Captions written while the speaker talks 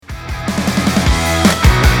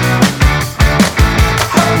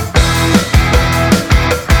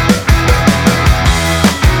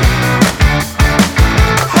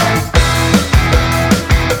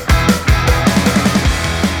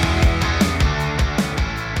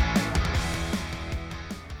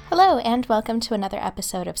Hello, and welcome to another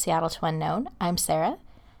episode of Seattle to Unknown. I'm Sarah,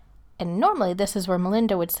 and normally this is where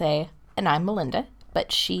Melinda would say, and I'm Melinda,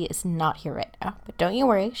 but she is not here right now. But don't you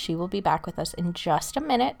worry, she will be back with us in just a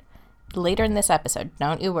minute, later in this episode.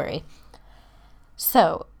 Don't you worry.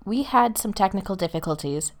 So, we had some technical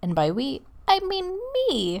difficulties, and by we, I mean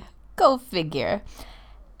me. Go figure.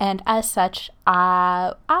 And as such,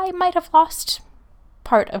 I might have lost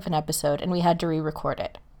part of an episode, and we had to re-record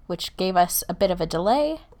it, which gave us a bit of a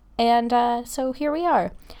delay. And so here we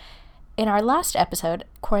are. In our last episode,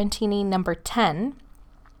 Quarantini number 10,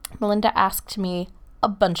 Melinda asked me a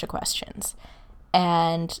bunch of questions.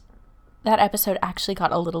 And that episode actually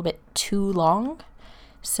got a little bit too long.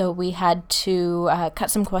 So we had to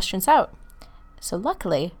cut some questions out. So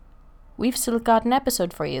luckily, we've still got an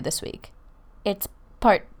episode for you this week. It's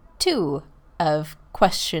part 2 of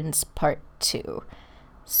questions part 2.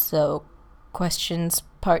 So questions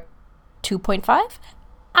part 2.5?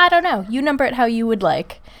 I don't know. You number it how you would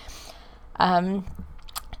like.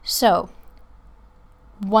 So,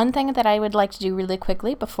 one thing that I would like to do really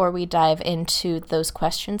quickly before we dive into those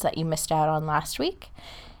questions that you missed out on last week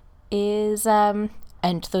is, and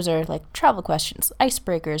those are like travel questions,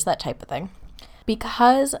 icebreakers, that type of thing.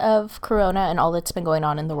 Because of Corona and all that's been going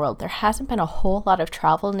on in the world, there hasn't been a whole lot of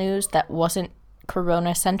travel news that wasn't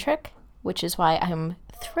Corona-centric, which is why I'm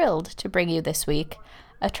thrilled to bring you this week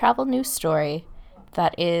a travel news story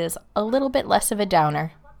that is a little bit less of a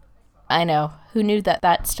downer. I know, who knew that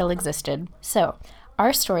that still existed? So,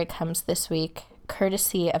 our story comes this week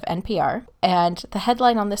courtesy of NPR, and the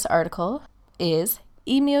headline on this article is,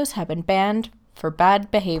 Emus have been banned for bad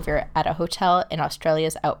behavior at a hotel in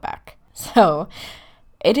Australia's outback. So,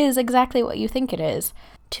 it is exactly what you think it is.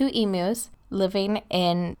 2 emus living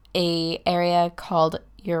in an area called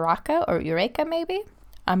Eureka maybe?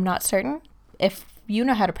 I'm not certain. If you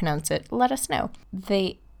know how to pronounce it, let us know.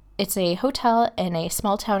 It's a hotel in a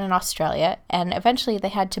small town in Australia, and eventually they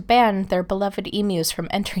had to ban their beloved emus from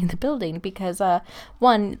entering the building because,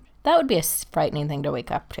 one, that would be a frightening thing to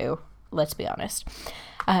wake up to, let's be honest.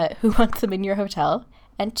 Who wants them in your hotel?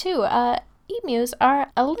 And 2, emus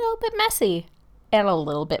are a little bit messy and a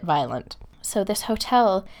little bit violent. So this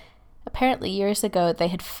hotel, apparently years ago, they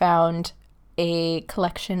had found a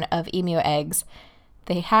collection of emu eggs.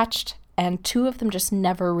 They hatched, and 2 of them just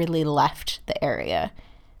never really left the area.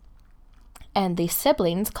 And the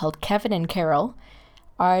siblings, called Kevin and Carol,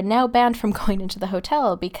 are now banned from going into the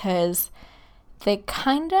hotel because they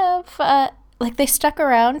kind of, they stuck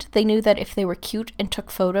around. They knew that if they were cute and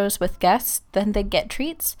took photos with guests, then they'd get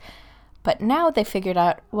treats. But now they figured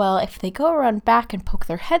out, well, if they go around back and poke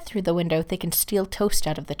their head through the window, they can steal toast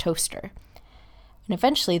out of the toaster. And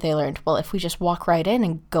eventually they learned, well, if we just walk right in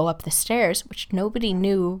and go up the stairs, which nobody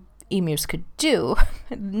knew emus could do,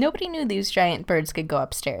 nobody knew these giant birds could go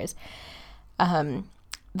upstairs,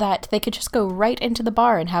 that they could just go right into the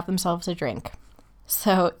bar and have themselves a drink.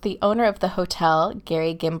 So the owner of the hotel,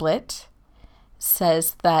 Gary Gimblett,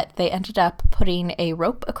 says that they ended up putting a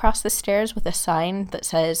rope across the stairs with a sign that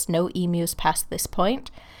says no emus past this point,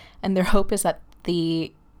 and their hope is that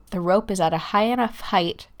the rope is at a high enough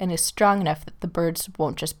height and is strong enough that the birds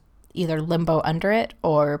won't just either limbo under it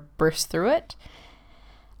or burst through it.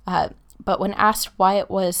 But when asked why it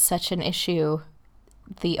was such an issue,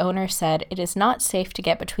 the owner said, it is not safe to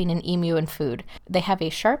get between an emu and food. They have a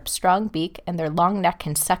sharp, strong beak, and their long neck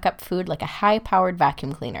can suck up food like a high-powered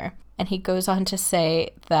vacuum cleaner. And he goes on to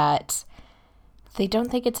say that they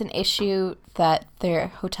don't think it's an issue that their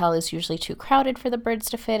hotel is usually too crowded for the birds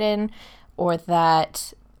to fit in, or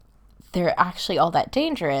that they're actually all that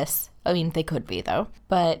dangerous. I mean, they could be, though.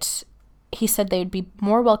 But he said they would be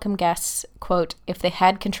more welcome guests, quote, if they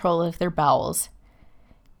had control of their bowels.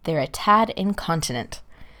 They're a tad incontinent.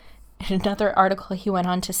 In another article, he went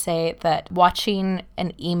on to say that watching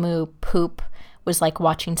an emu poop was like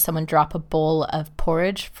watching someone drop a bowl of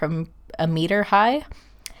porridge from a meter high.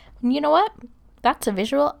 And you know what? That's a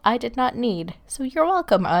visual I did not need. So you're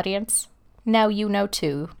welcome, audience. Now you know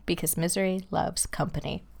too, because misery loves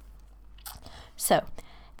company. So,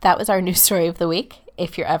 that was our news story of the week.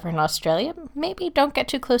 If you're ever in Australia, maybe don't get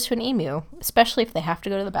too close to an emu, especially if they have to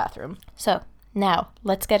go to the bathroom. So, now,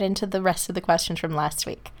 let's get into the rest of the questions from last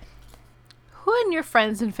week. Who in your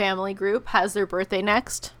friends and family group has their birthday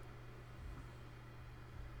next?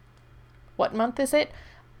 What month is it?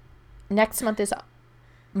 Next month is...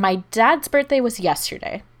 My dad's birthday was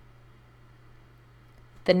yesterday.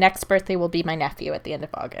 The next birthday will be my nephew at the end of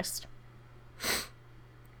August.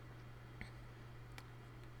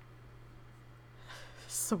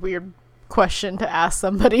 It's a weird question to ask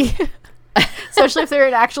somebody. Especially if they're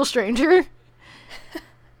an actual stranger.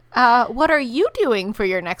 What are you doing for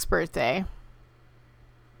your next birthday?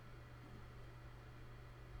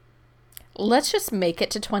 Let's just make it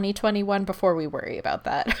to 2021 before we worry about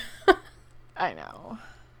that. I know.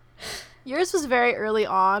 Yours was very early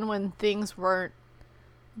on when things weren't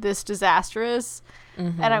this disastrous.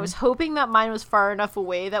 Mm-hmm. And I was hoping that mine was far enough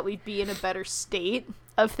away that we'd be in a better state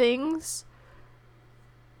of things.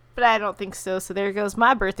 But I don't think so. So there goes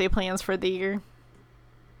my birthday plans for the year.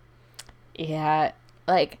 Yeah,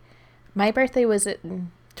 like, my birthday was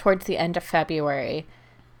towards the end of February,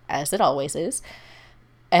 as it always is.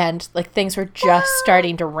 And, like, things were just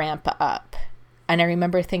starting to ramp up. And I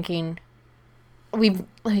remember thinking,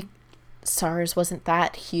 SARS wasn't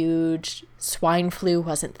that huge. Swine flu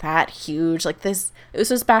wasn't that huge. Like, this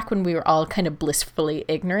was back when we were all kind of blissfully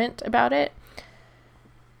ignorant about it.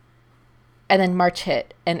 And then March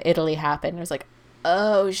hit and Italy happened. It was like,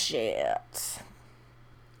 oh, shit.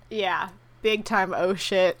 Yeah, big time oh,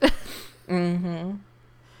 shit. Mm-hmm.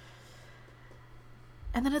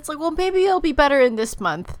 And then it's like, well, maybe it'll be better in this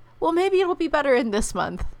month. Well, maybe it'll be better in this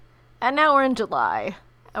month. And now we're in July.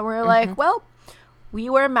 And we're like, well, we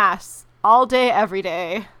wear masks all day, every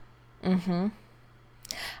day. Mm-hmm.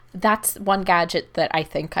 That's one gadget that I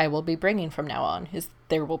think I will be bringing from now on, is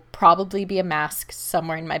there will probably be a mask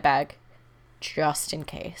somewhere in my bag, just in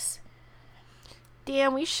case.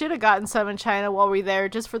 Damn, we should have gotten some in China while we were there,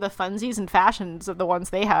 just for the funsies and fashions of the ones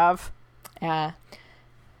they have. Yeah.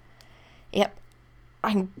 Yep.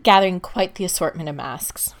 I'm gathering quite the assortment of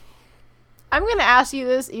masks. I'm going to ask you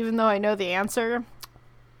this, even though I know the answer.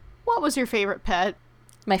 What was your favorite pet?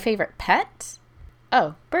 My favorite pet?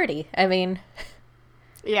 Oh, Birdie. I mean...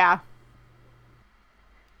 Yeah.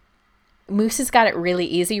 Moose has got it really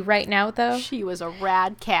easy right now, though. She was a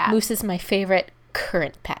rad cat. Moose is my favorite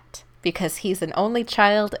current pet, because he's an only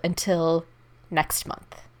child until next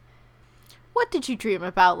month. What did you dream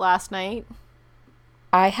about last night?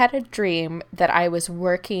 I had a dream that I was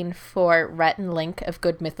working for Rhett and Link of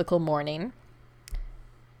Good Mythical Morning,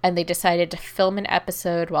 and they decided to film an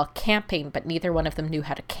episode while camping, but neither one of them knew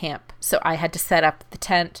how to camp. So I had to set up the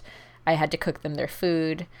tent, I had to cook them their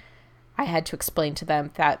food, I had to explain to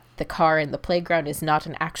them that the car in the playground is not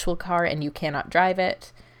an actual car and you cannot drive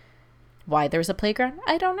it. Why there's a playground?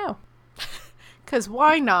 I don't know. 'Cause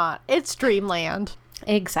why not? It's Dreamland.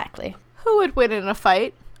 Exactly. Who would win in a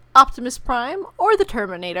fight? Optimus Prime or the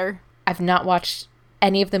Terminator? I've not watched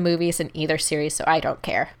any of the movies in either series, so I don't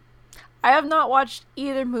care. I have not watched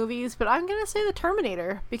either movies, but I'm going to say the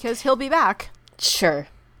Terminator because he'll be back. Sure.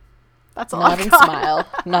 That's all Nod I've and got. smile.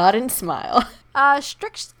 Nod and smile.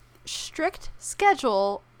 Strict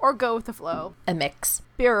schedule or go with the flow? A mix.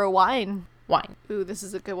 Beer or wine? Wine. Ooh, this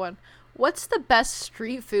is a good one. What's the best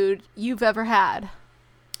street food you've ever had?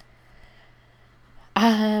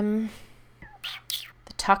 The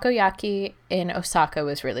takoyaki in Osaka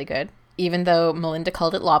was really good, even though Melinda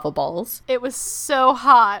called it lava balls. It was so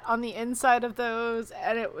hot on the inside of those,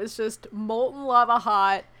 and it was just molten lava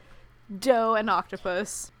hot, dough and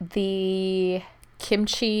octopus. The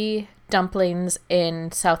kimchi dumplings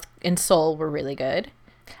in Seoul were really good.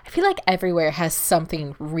 I feel like everywhere has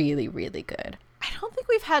something really, really good. I don't think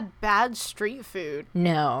we've had bad street food.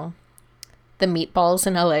 No. The meatballs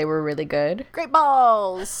in LA were really good. Great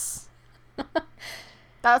balls!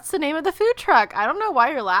 That's the name of the food truck. I don't know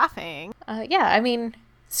why you're laughing. Yeah, I mean,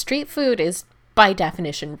 street food is, by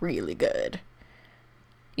definition, really good.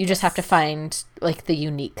 You just have to find, like, the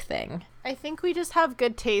unique thing. I think we just have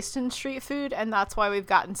good taste in street food, and that's why we've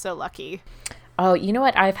gotten so lucky. Oh, you know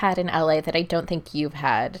what I've had in LA that I don't think you've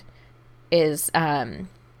had is, I'm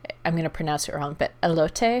going to pronounce it wrong, but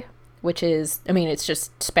elote, which is, I mean, it's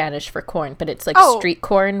just Spanish for corn, but it's like street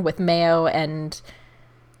corn with mayo and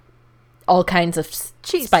all kinds of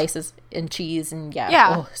spices and cheese and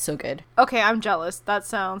yeah. Oh, so good. Okay, I'm jealous. That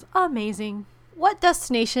sounds amazing. What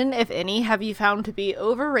destination, if any, have you found to be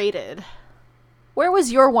overrated? Where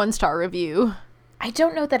was your 1-star review? I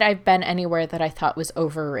don't know that I've been anywhere that I thought was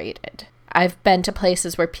overrated. I've been to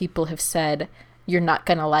places where people have said, you're not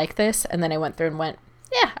going to like this. And then I went through and went,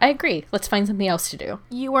 yeah, I agree. Let's find something else to do.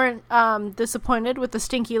 You weren't disappointed with the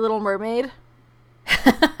Stinky Little Mermaid?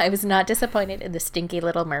 I was not disappointed in the Stinky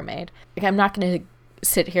Little Mermaid. Like, I'm not going to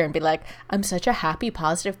sit here and be like, I'm such a happy,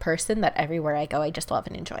 positive person that everywhere I go, I just love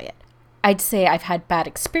and enjoy it. I'd say I've had bad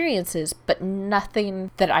experiences, but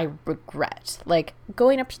nothing that I regret. Like,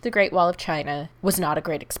 going up to the Great Wall of China was not a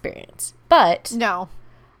great experience. But no,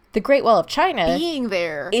 the Great Wall of China being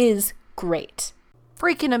there is great.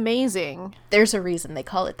 Freaking amazing. There's a reason they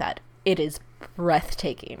call it that. It is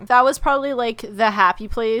breathtaking. That was probably like the happy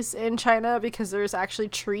place in China because there's actually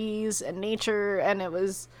trees and nature, and it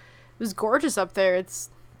was gorgeous up there. It's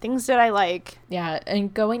Things that I like. Yeah,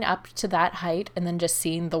 and going up to that height and then just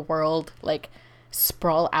seeing the world, like,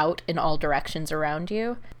 sprawl out in all directions around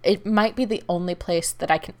you, it might be the only place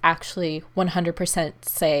that I can actually 100%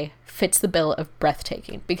 say fits the bill of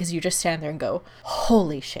breathtaking, because you just stand there and go,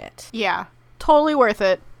 holy shit. Yeah, totally worth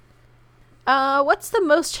it. What's the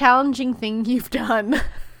most challenging thing you've done?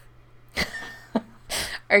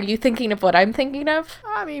 Are you thinking of what I'm thinking of?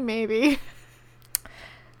 I mean, maybe.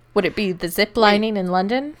 Would it be the zip lining in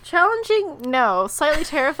London? Challenging? No. Slightly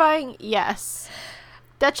terrifying? Yes.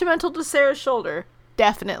 Detrimental to Sarah's shoulder?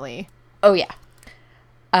 Definitely. Oh, yeah.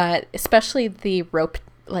 Especially the rope,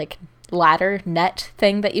 like, ladder net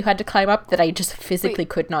thing that you had to climb up that I just physically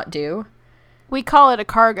could not do. We call it a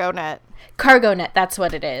cargo net. Cargo net, that's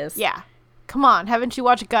what it is. Yeah. Come on, haven't you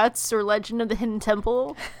watched Guts or Legend of the Hidden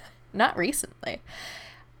Temple? Not recently.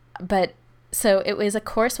 But, so it was a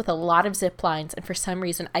course with a lot of zip lines, and for some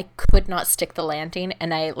reason I could not stick the landing,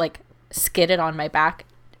 and I, like, skidded on my back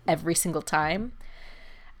every single time.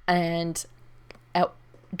 And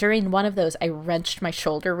during one of those, I wrenched my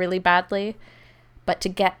shoulder really badly. But to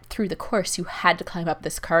get through the course, you had to climb up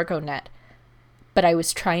this cargo net. But I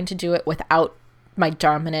was trying to do it without my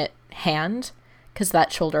dominant hand, because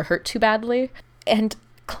that shoulder hurt too badly. And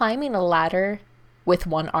climbing a ladder with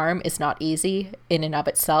one arm is not easy in and of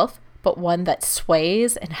itself, but one that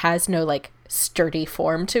sways and has no, like, sturdy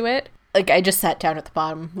form to it. Like, I just sat down at the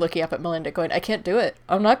bottom looking up at Melinda going, I can't do it.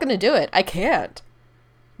 I'm not going to do it. I can't.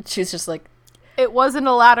 She's just like... It wasn't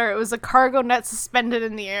a ladder. It was a cargo net suspended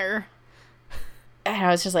in the air. And I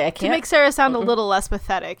was just like, I can't. To make Sarah sound a little less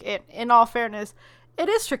pathetic, in all fairness, it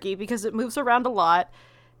is tricky because it moves around a lot,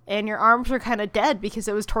 and your arms are kind of dead because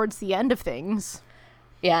it was towards the end of things.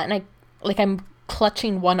 Yeah, and I'm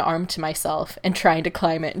clutching one arm to myself and trying to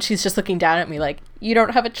climb it, and she's just looking down at me like, you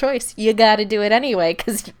don't have a choice. You gotta do it anyway,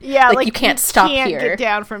 because like, you can't stop here. You can't get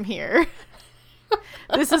down from here.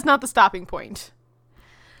 This is not the stopping point.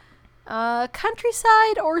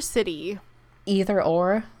 Countryside or city? Either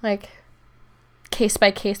or, like, case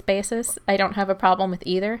by case basis. I don't have a problem with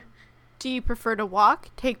either. Do you prefer to walk,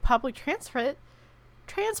 take public transport,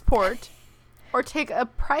 or take a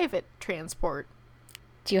private transport?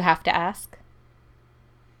 Do you have to ask?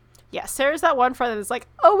 Yeah, Sarah's that one friend that's like,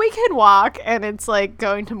 oh, we can walk, and it's like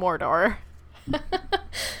going to Mordor.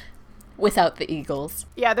 Without the eagles.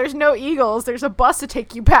 Yeah, there's no eagles. There's a bus to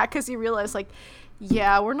take you back because you realize, like,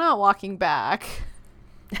 yeah, we're not walking back.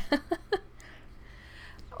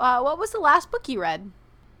 What was the last book you read?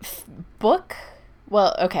 Book?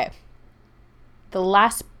 Well, okay. The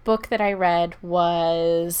last book that I read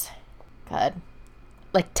was, God,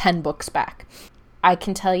 like 10 books back. I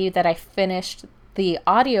can tell you that I finished the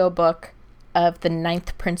audiobook of the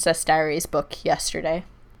 9th Princess Diaries book yesterday.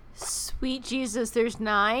 Sweet Jesus, there's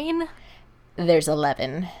 9? There's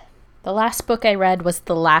 11. The last book I read was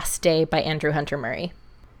The Last Day by Andrew Hunter Murray.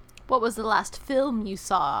 What was the last film you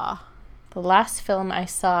saw? The last film I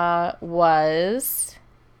saw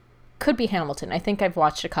could be Hamilton. I think I've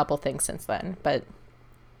watched a couple things since then, but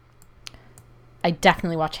I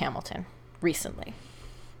definitely watched Hamilton recently.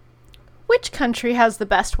 Which country has the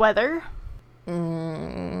best weather?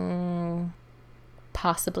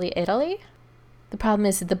 Possibly Italy. The problem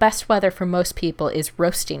is the best weather for most people is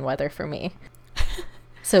roasting weather for me.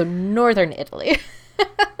 So northern Italy.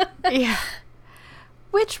 Yeah.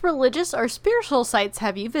 Which religious or spiritual sites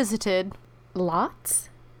have you visited? Lots.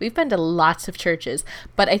 We've been to lots of churches,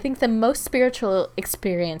 but I think the most spiritual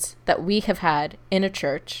experience that we have had in a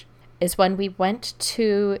church is when we went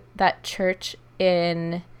to that church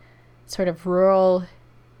in sort of rural,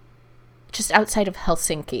 just outside of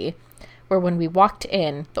Helsinki, where when we walked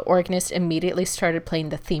in, the organist immediately started playing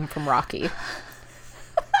the theme from Rocky.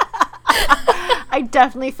 I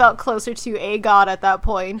definitely felt closer to a god at that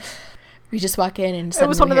point. We just walk in and it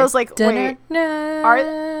was one of those like, wait,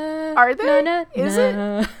 are they? Is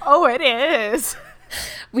it? Oh, it is.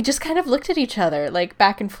 We just kind of looked at each other, like,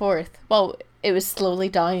 back and forth. Well, it was slowly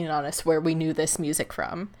dawning on us where we knew this music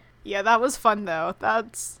from. Yeah, that was fun, though.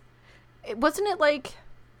 Wasn't it, like,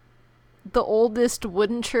 the oldest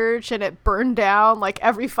wooden church, and it burned down, like,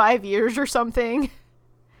 every 5 years or something?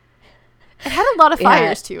 It had a lot of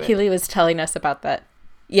fires to it. Keely was telling us about that.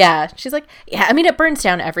 Yeah, she's like, yeah, I mean, it burns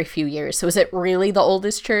down every few years, so is it really the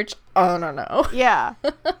oldest church? Oh, no. Yeah.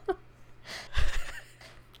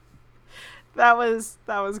 That was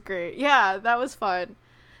great. Yeah, that was fun.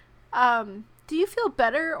 Do you feel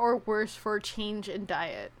better or worse for a change in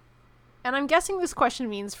diet? And I'm guessing this question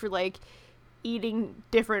means for, like, eating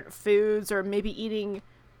different foods or maybe eating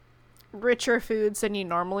richer foods than you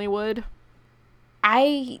normally would.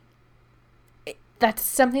 That's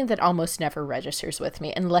something that almost never registers with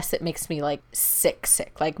me unless it makes me like sick,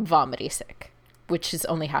 like vomity sick, which has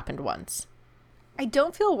only happened once. I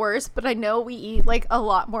don't feel worse, but I know we eat like a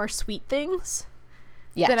lot more sweet things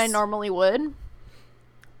than I normally would.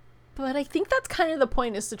 But I think that's kind of the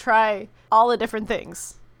point, is to try all the different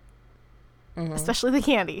things. Mm-hmm. Especially the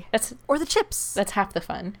candy. Or the chips. That's half the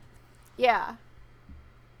fun. Yeah.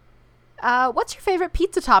 What's your favorite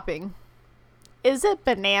pizza topping? Is it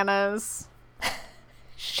bananas?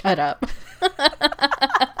 Shut up.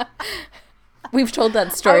 We've told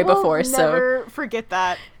that story before, so... I will never forget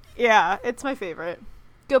that. Yeah, it's my favorite.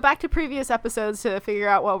 Go back to previous episodes to figure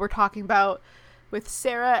out what we're talking about with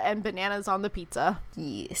Sarah and bananas on the pizza.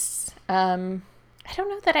 Yes. I don't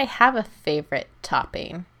know that I have a favorite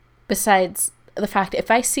topping. Besides the fact,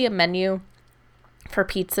 if I see a menu for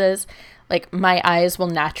pizzas, like, my eyes will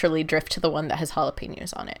naturally drift to the one that has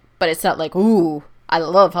jalapenos on it. But it's not like, ooh, I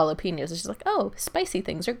love jalapenos. It's just like, oh, spicy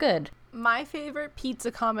things are good. My favorite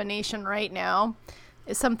pizza combination right now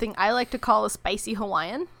is something I like to call a spicy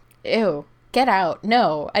Hawaiian. Ew, get out.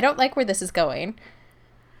 No, I don't like where this is going.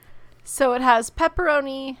 So it has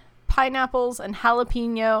pepperoni, pineapples, and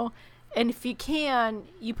jalapeno. And if you can,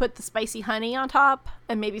 you put the spicy honey on top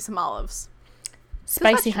and maybe some olives.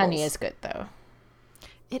 Spicy honey is good, though.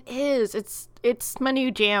 It is. It's my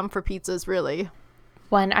new jam for pizzas, really.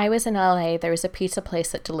 When I was in LA, there was a pizza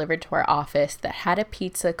place that delivered to our office that had a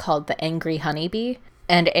pizza called the Angry Honeybee,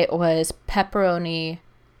 and it was pepperoni,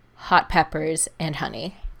 hot peppers, and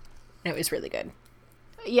honey. And it was really good.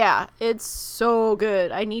 Yeah, it's so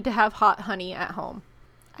good. I need to have hot honey at home.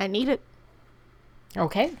 I need it.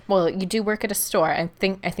 Okay. Well, you do work at a store. I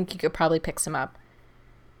think you could probably pick some up.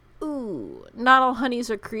 Ooh, not all honeys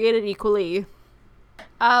are created equally.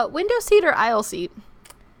 Window seat or aisle seat?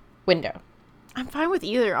 Window. I'm fine with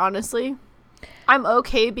either, honestly. I'm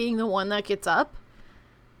okay being the one that gets up,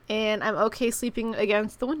 and I'm okay sleeping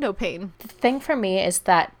against the window pane. The thing for me is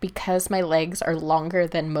that because my legs are longer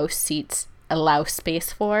than most seats allow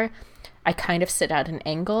space for, I kind of sit at an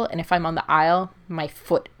angle, and if I'm on the aisle, my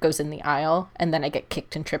foot goes in the aisle, and then I get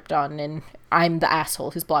kicked and tripped on, and I'm the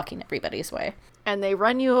asshole who's blocking everybody's way. And they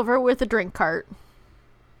run you over with a drink cart.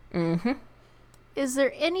 Mm-hmm. Is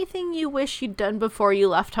there anything you wish you'd done before you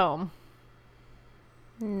left home?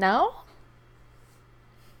 No.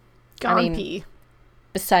 Pee.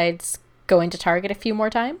 Besides going to Target a few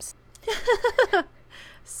more times?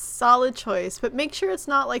 Solid choice, but make sure it's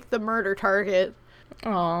not like the murder Target.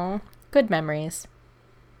 Aw, good memories.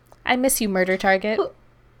 I miss you, Murder Target.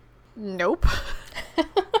 Nope.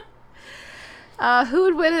 Who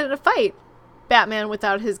would win in a fight? Batman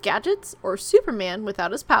without his gadgets or Superman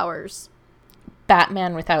without his powers?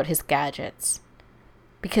 Batman without his gadgets.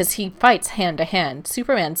 Because he fights hand to hand.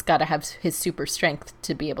 Superman's got to have his super strength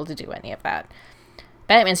to be able to do any of that.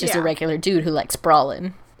 Batman's just a regular dude who likes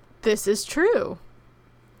brawling. This is true.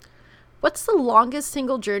 What's the longest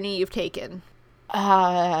single journey you've taken?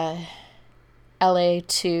 LA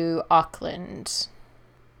to Auckland.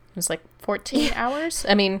 It was like 14 hours.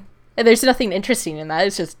 I mean, there's nothing interesting in that.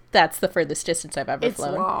 It's just that's the furthest distance I've ever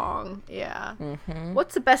flown. It's long, yeah. Mm-hmm.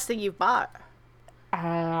 What's the best thing you've bought?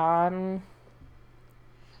 I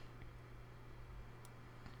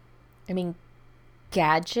mean,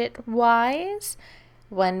 gadget-wise,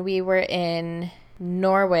 when we were in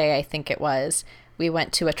Norway, I think it was, we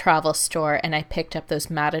went to a travel store and I picked up those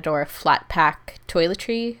Matador flat pack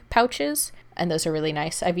toiletry pouches, and those are really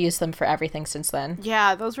nice. I've used them for everything since then.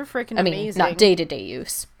 Yeah, those were freaking amazing. I mean, not day-to-day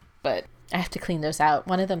use, but I have to clean those out.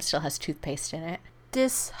 One of them still has toothpaste in it.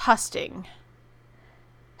 Disgusting.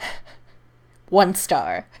 1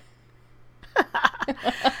 star.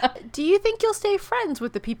 Do you think you'll stay friends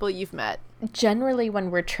with the people you've met? Generally, when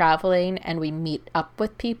we're traveling and we meet up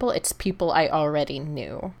with people, it's people I already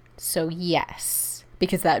knew. So yes,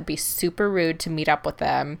 because that would be super rude to meet up with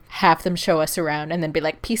them, have them show us around, and then be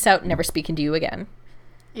like, peace out, never speaking to you again.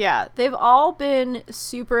 Yeah, they've all been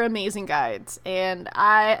super amazing guides, and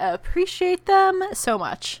I appreciate them so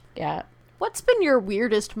much. Yeah. What's been your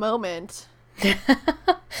weirdest moment?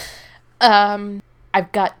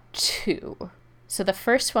 I've got 2. So the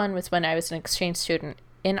first one was when I was an exchange student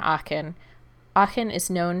in Aachen. Aachen is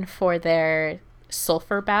known for their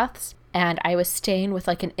sulfur baths, and I was staying with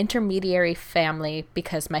like an intermediary family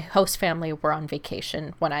because my host family were on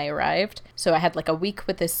vacation when I arrived. So I had like a week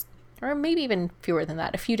with this, or maybe even fewer than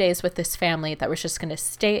that, a few days with this family that was just going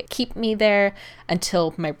to keep me there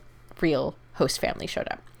until my real host family showed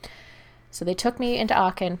up. So they took me into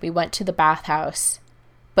Aachen. We went to the bathhouse,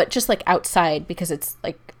 but just like outside because it's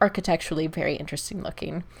like architecturally very interesting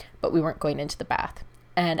looking, but we weren't going into the bath.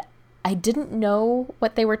 And I didn't know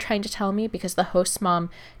what they were trying to tell me because the host mom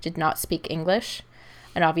did not speak English.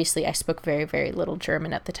 And obviously I spoke very, very little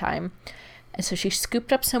German at the time. And so she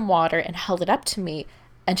scooped up some water and held it up to me.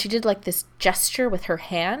 And she did like this gesture with her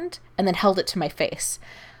hand and then held it to my face.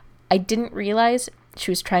 I didn't realize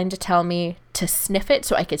she was trying to tell me to sniff it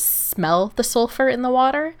so I could smell the sulfur in the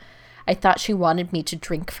water. I thought she wanted me to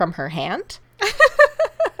drink from her hand.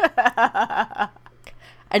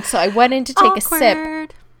 And so I went in to take a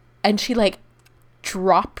sip. And she like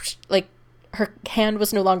dropped, like her hand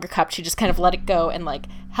was no longer cupped. She just kind of let it go and like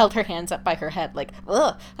held her hands up by her head like,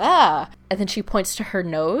 ugh, ah. And then she points to her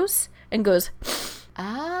nose and goes,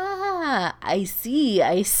 ah, I see.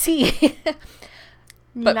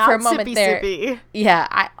 But Not for a moment sippy. Yeah,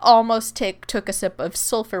 I almost took a sip of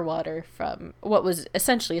sulfur water from what was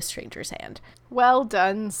essentially a stranger's hand. Well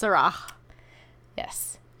done, Sarah.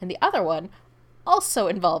 Yes. And the other one also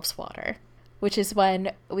involves water, which is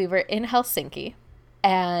when we were in Helsinki.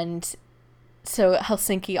 And so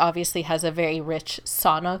Helsinki obviously has a very rich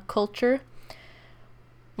sauna culture,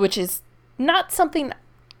 which is not something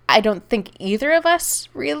I don't think either of us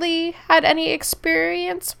really had any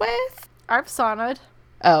experience with. I've saunaed.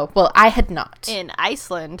 Oh, well, I had not. In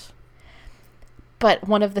Iceland. But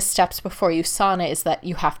one of the steps before you sauna is that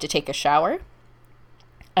you have to take a shower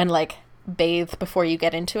and like bathe before you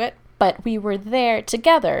get into it. But we were there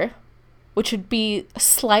together, which would be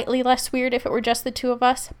slightly less weird if it were just the two of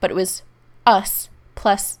us, but it was us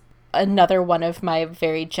plus another one of my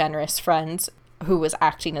very generous friends who was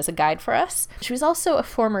acting as a guide for us. She was also a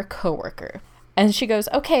former coworker. And she goes,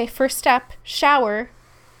 okay, first step, shower.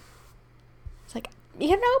 It's like,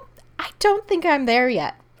 I don't think I'm there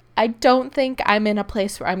yet. I don't think I'm in a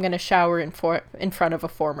place where I'm going to shower in front of a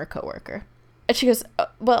former coworker. And she goes,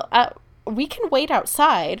 we can wait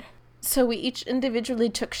outside. So we each individually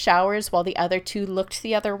took showers while the other two looked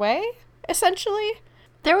the other way, essentially.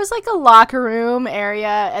 There was like a locker room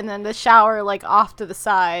area and then the shower like off to the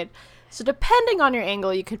side. So depending on your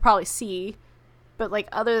angle, you could probably see. But like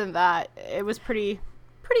other than that, it was pretty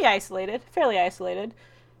isolated, fairly isolated.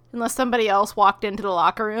 Unless somebody else walked into the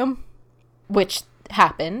locker room. Which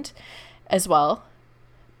happened as well.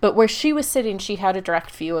 But where she was sitting, she had a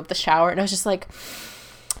direct view of the shower. And I was just like,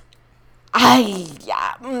 I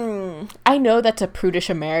know that's a prudish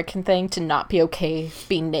American thing to not be okay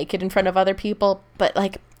being naked in front of other people. But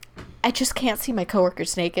like, I just can't see my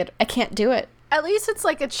coworkers naked. I can't do it. At least it's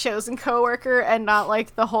like a chosen coworker and not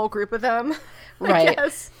like the whole group of them. Right. I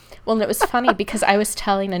guess. Well, and it was funny because I was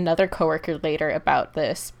telling another coworker later about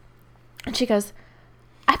this. And she goes,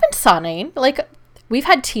 I've been saunaing. Like, we've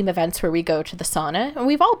had team events where we go to the sauna and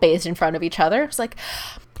we've all bathed in front of each other. It's like,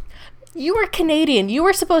 you were Canadian. You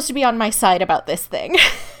were supposed to be on my side about this thing.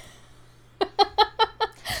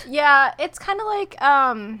 Yeah, it's kind of like,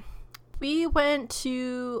 we went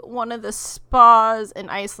to one of the spas in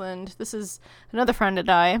Iceland. This is another friend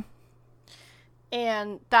and I.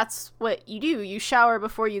 And that's what you do. You shower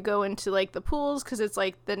before you go into, like, the pools because it's,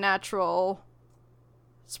 like, the natural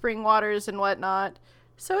spring waters and whatnot.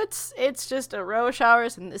 So it's just a row of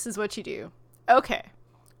showers, and this is what you do. Okay,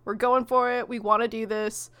 we're going for it. We want to do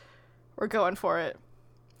this. We're going for it.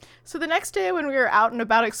 So the next day when we were out and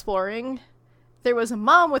about exploring, there was a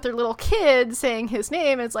mom with her little kid saying his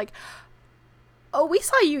name, and it's like, oh, we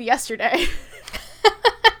saw you yesterday.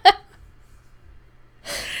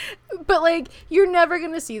 But, like, you're never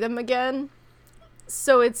going to see them again.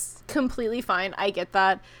 So it's completely fine. I get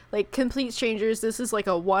that. Like, complete strangers, this is like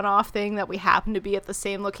a one-off thing that we happen to be at the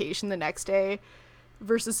same location the next day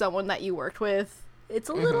versus someone that you worked with. It's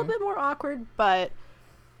a little bit more awkward, but,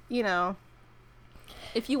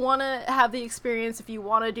 if you want to have the experience, if you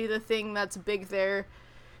want to do the thing that's big there,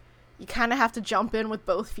 you kind of have to jump in with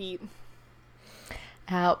both feet.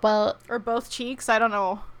 Or both cheeks, I don't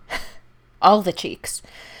know. All the cheeks.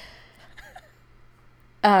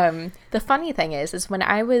 The funny thing is when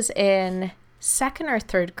I was in 2nd or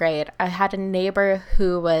 3rd grade, I had a neighbor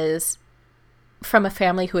who was from a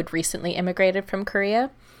family who had recently immigrated from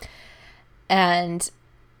Korea. And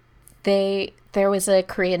there was a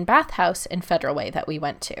Korean bathhouse in Federal Way that we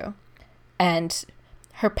went to. And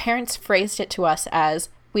her parents phrased it to us as,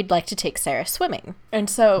 we'd like to take Sarah swimming. And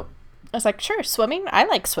so I was like, sure, swimming. I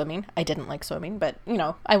like swimming. I didn't like swimming, but,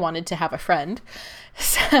 I wanted to have a friend.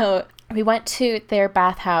 So we went to their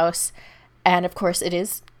bathhouse, and of course it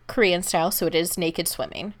is Korean style, so it is naked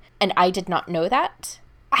swimming. And I did not know that.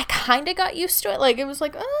 I kind of got used to it. Like, it was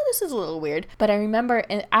like, oh, this is a little weird. But I remember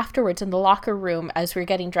afterwards in the locker room, as we were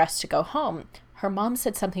getting dressed to go home, her mom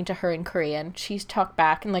said something to her in Korean. She talked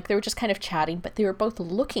back, and, like, they were just kind of chatting, but they were both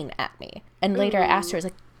looking at me. And later I asked her, I was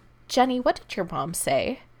like, Jenny, what did your mom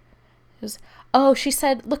say? was, oh, she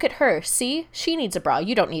said, look at her. See? She needs a bra.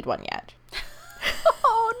 You don't need one yet.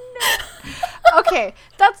 Oh, no. Okay,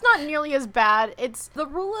 that's not nearly as bad. It's the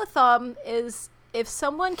rule of thumb is if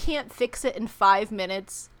someone can't fix it in 5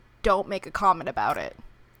 minutes, don't make a comment about it.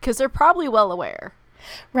 Because they're probably well aware.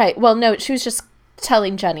 Right. Well, no, she was just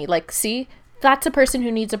telling Jenny, like, see? That's a person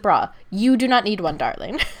who needs a bra. You do not need one,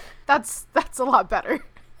 darling. That's a lot better.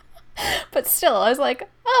 But still, I was like,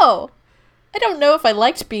 oh, I don't know if I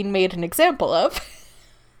liked being made an example of.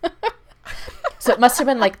 So it must have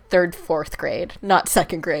been like 3rd, 4th grade, not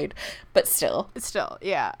 2nd grade, but still. Still,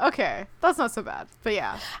 yeah. Okay. That's not so bad. But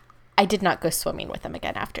yeah. I did not go swimming with them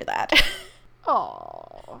again after that.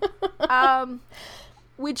 Oh.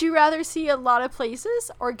 Would you rather see a lot of places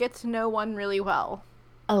or get to know one really well?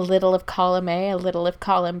 A little of column A, a little of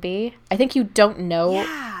column B. I think you don't know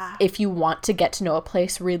if you want to get to know a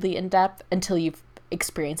place really in depth until you've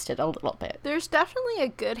experienced it a little bit. There's definitely a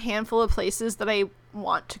good handful of places that I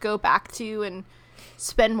want to go back to and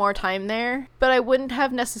spend more time there, but I wouldn't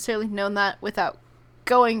have necessarily known that without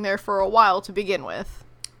going there for a while to begin with.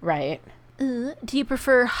 Right. Do you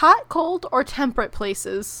prefer hot, cold, or temperate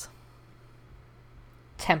places?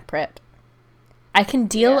 Temperate. I can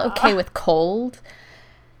deal okay with cold.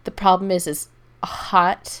 The problem is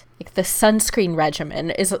hot. Like the sunscreen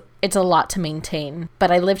regimen it's a lot to maintain.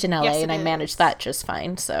 But I lived in LA and I managed that just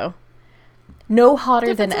fine. So no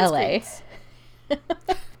hotter than LA.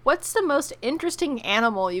 What's the most interesting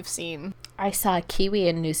animal you've seen? I saw a kiwi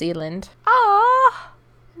in New Zealand. Ah,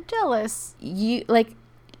 I'm jealous.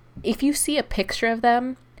 If you see a picture of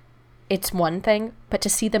them, it's one thing, but to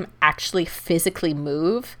see them actually physically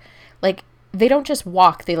move, like they don't just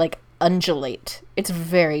walk, they like undulate. It's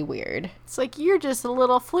very weird. It's like you're just a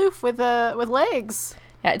little floof with legs.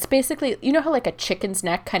 Yeah, it's basically, you know how like a chicken's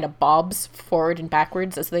neck kind of bobs forward and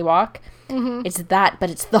backwards as they walk? Mm-hmm. It's that, but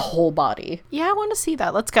it's the whole body. Yeah, I want to see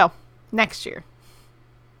that. Let's go. Next year.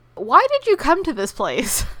 Why did you come to this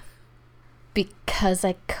place? Because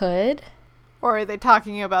I could. Or are they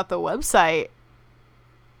talking about the website?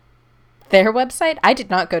 Their website? I did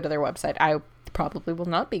not go to their website. I probably will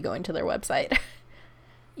not be going to their website.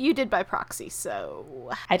 You did by proxy,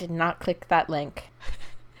 so... I did not click that link.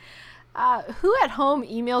 Who at home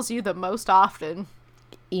emails you the most often?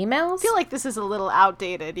 Emails? I feel like this is a little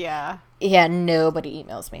outdated, yeah. Yeah, nobody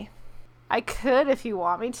emails me. I could if you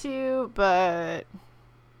want me to, but...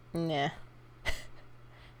 Nah.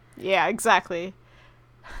 Yeah, exactly.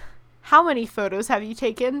 How many photos have you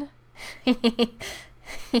taken?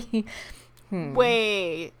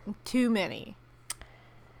 Way too many.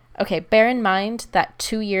 Okay, bear in mind that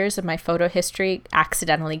 2 years of my photo history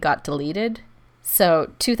accidentally got deleted.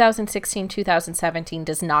 So 2016, 2017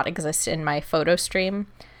 does not exist in my photo stream,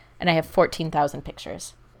 and I have 14,000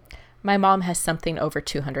 pictures. My mom has something over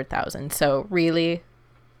 200,000, so really,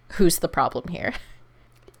 who's the problem here?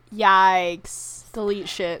 Yikes. Delete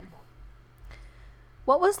shit.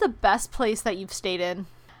 What was the best place that you've stayed in?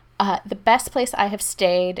 The best place I have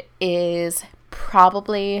stayed is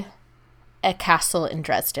probably a castle in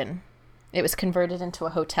Dresden. It was converted into a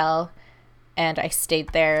hotel, and I stayed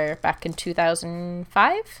there back in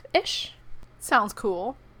 2005-ish. Sounds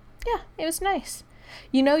cool. Yeah, it was nice.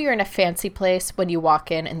 You know you're in a fancy place when you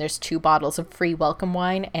walk in and there's 2 bottles of free welcome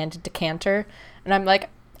wine and a decanter, and I'm like,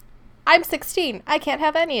 I'm 16. I can't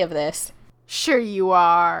have any of this. Sure you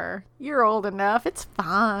are. You're old enough. It's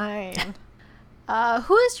fine.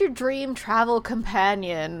 Who is your dream travel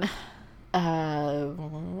companion?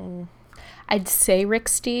 I'd say Rick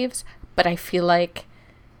Steves, but I feel like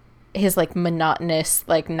his like monotonous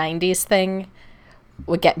like 90s thing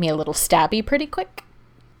would get me a little stabby pretty quick.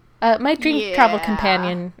 My dream travel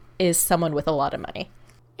companion is someone with a lot of money.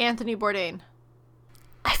 Anthony Bourdain.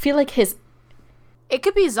 I feel like his... It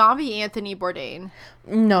could be zombie Anthony Bourdain.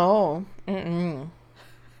 No. Mm-mm.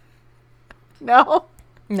 No?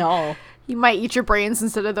 No. He might eat your brains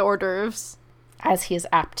instead of the hors d'oeuvres. As he is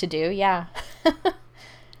apt to do, yeah.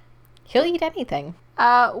 He'll eat anything.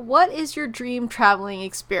 What is your dream traveling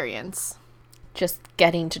experience? Just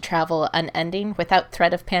getting to travel unending without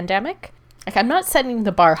threat of pandemic. Like, I'm not setting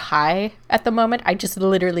the bar high at the moment. I just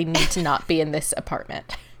literally need to not be in this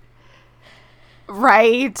apartment.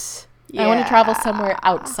 Right. Yeah. I want to travel somewhere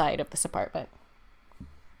outside of this apartment.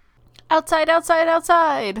 Outside, outside,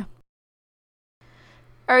 outside.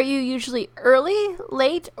 Are you usually early,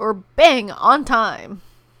 late, or bang on time?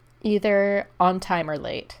 Either on time or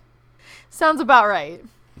late. Sounds about right.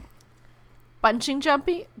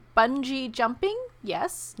 Bungee jumping?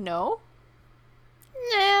 Yes? No?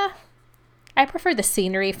 Nah. I prefer the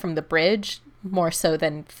scenery from the bridge more so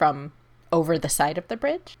than from over the side of the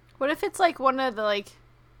bridge. What if it's like one of the like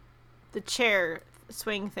the chair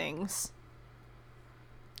swing things.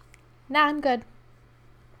 Nah, I'm good.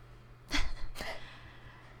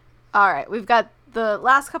 All right, we've got the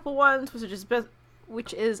last couple ones,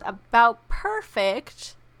 which is about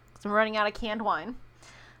perfect. 'Cause I'm running out of canned wine.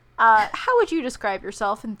 How would you describe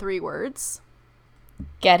yourself in 3 words?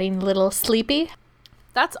 Getting a little sleepy?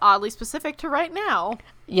 That's oddly specific to right now.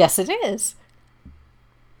 Yes, it is.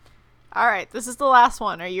 All right, this is the last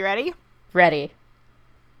one. Are you ready? Ready.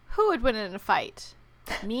 Who would win in a fight?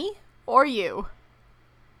 Me or you?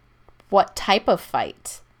 What type of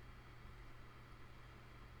fight?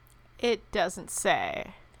 It doesn't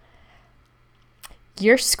say.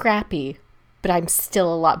 You're scrappy, but I'm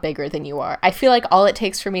still a lot bigger than you are. I feel like all it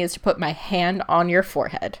takes for me is to put my hand on your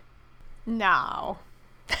forehead. No.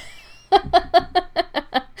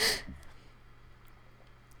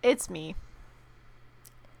 It's me.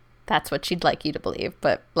 That's what she'd like you to believe,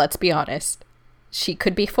 but let's be honest. She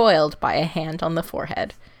could be foiled by a hand on the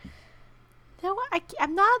forehead. No,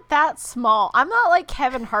 I'm not that small. I'm not like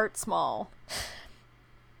Kevin Hart small.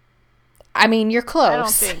 I mean, you're close. I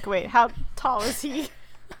don't think. Wait, how tall is he?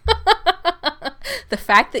 The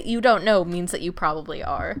fact that you don't know means that you probably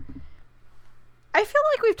are. I feel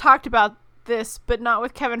like we've talked about this, but not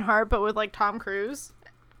with Kevin Hart, but with like Tom Cruise.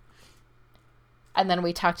 And then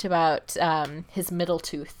we talked about his middle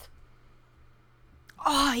tooth.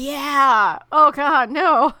 Oh, yeah. Oh, God,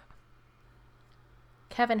 no.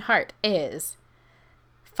 Kevin Hart is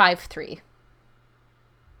 5'3".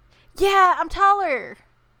 Yeah, I'm taller.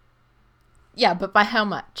 Yeah, but by how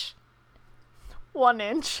much? 1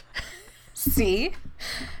 inch. See?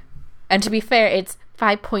 And to be fair, it's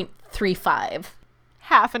 5.35.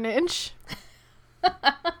 Half an inch.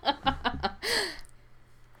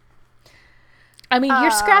 I mean, you're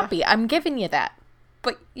scrappy. I'm giving you that.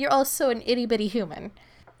 But you're also an itty-bitty human.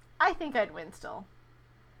 I think I'd win still.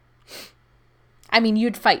 I mean,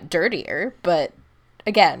 you'd fight dirtier, but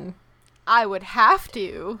again... I would have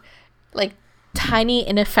to. Like, tiny,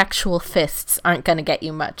 ineffectual fists aren't going to get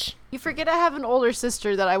you much. You forget I have an older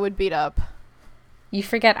sister that I would beat up. You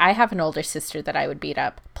forget I have an older sister that I would beat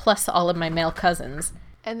up, plus all of my male cousins.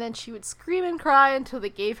 And then she would scream and cry until they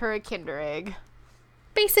gave her a Kinder Egg.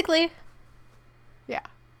 Basically. Yeah.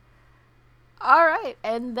 All right,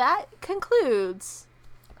 and that concludes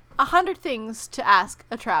 100 Things to Ask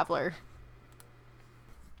a Traveler.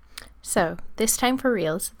 So, this time for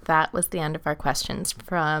reals, that was the end of our questions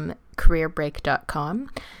from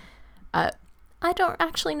careerbreak.com. I don't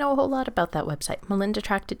actually know a whole lot about that website. Melinda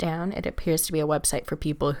tracked it down. It appears to be a website for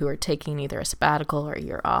people who are taking either a sabbatical or a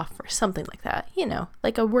year off or something like that. You know,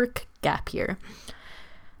 like a work gap year.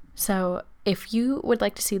 So if you would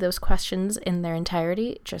like to see those questions in their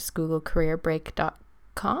entirety, just Google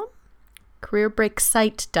careerbreak.com?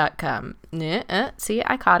 Careerbreaksite.com. See,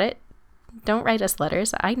 I caught it. Don't write us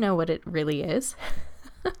letters. I know what it really is.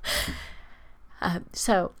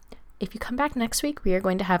 So if you come back next week, we are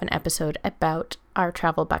going to have an episode about our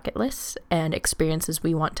travel bucket lists and experiences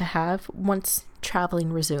we want to have once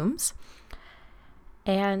traveling resumes.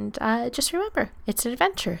 And just remember, it's an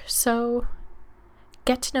adventure. So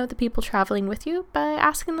get to know the people traveling with you by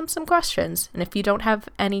asking them some questions. And if you don't have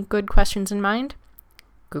any good questions in mind,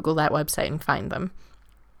 Google that website and find them.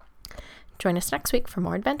 Join us next week for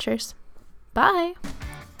more adventures. Bye!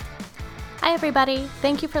 Hi everybody!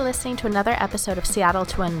 Thank you for listening to another episode of Seattle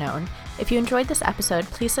to Unknown. If you enjoyed this episode,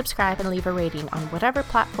 please subscribe and leave a rating on whatever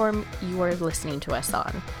platform you are listening to us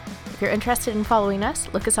on. If you're interested in following us,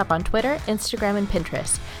 look us up on Twitter, Instagram, and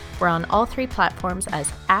Pinterest. We're on all 3 platforms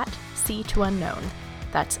as @C2Unknown.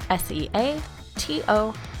 That's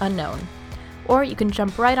SEATO Unknown. Or you can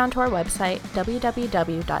jump right onto our website,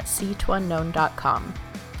 www.c2unknown.com.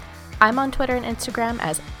 I'm on Twitter and Instagram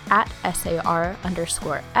as @SAR_S,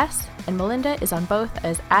 and Melinda is on both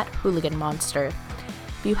as @HooliganMonster.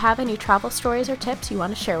 If you have any travel stories or tips you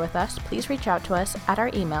want to share with us, please reach out to us at our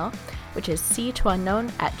email, which is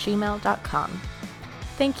c2unknown@gmail.com.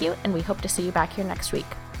 Thank you, and we hope to see you back here next week.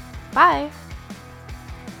 Bye!